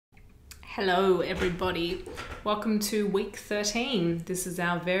Hello everybody, welcome to week 13. This is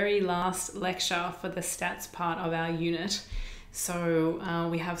our very last lecture for the stats part of our unit. So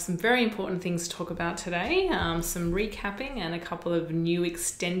we have some very important things to talk about today, some recapping and a couple of new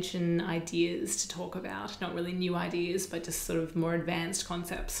extension ideas to talk about. Not really new ideas, but just sort of more advanced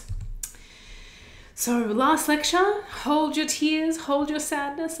concepts. So last lecture, hold your tears, hold your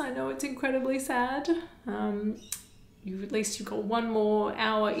sadness. I know it's incredibly sad. At least you've got one more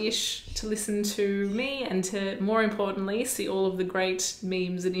hour-ish to listen to me and to, more importantly, see all of the great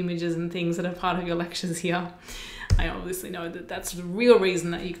memes and images and things that are part of your lectures here. I obviously know that that's the real reason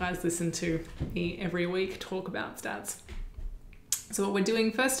that you guys listen to me every week talk about stats. So what we're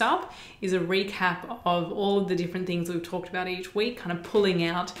doing first up is a recap of all of the different things we've talked about each week, kind of pulling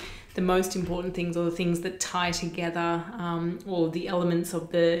out the most important things or the things that tie together all of the elements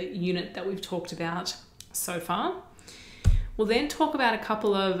of the unit that we've talked about so far. We'll then talk about a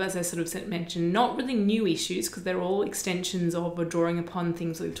couple of, as I sort of mentioned, not really new issues because they're all extensions of or drawing upon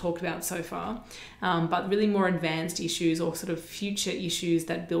things that we've talked about so far, but really more advanced issues or sort of future issues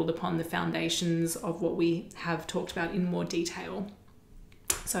that build upon the foundations of what we have talked about in more detail.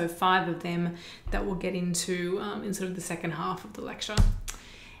 So 5 of them that we'll get into in sort of the second half of the lecture.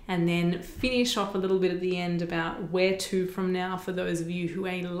 And then finish off a little bit at the end about where to from now for those of you who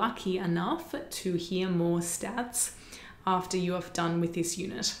are lucky enough to hear more stats after you are done with this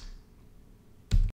unit.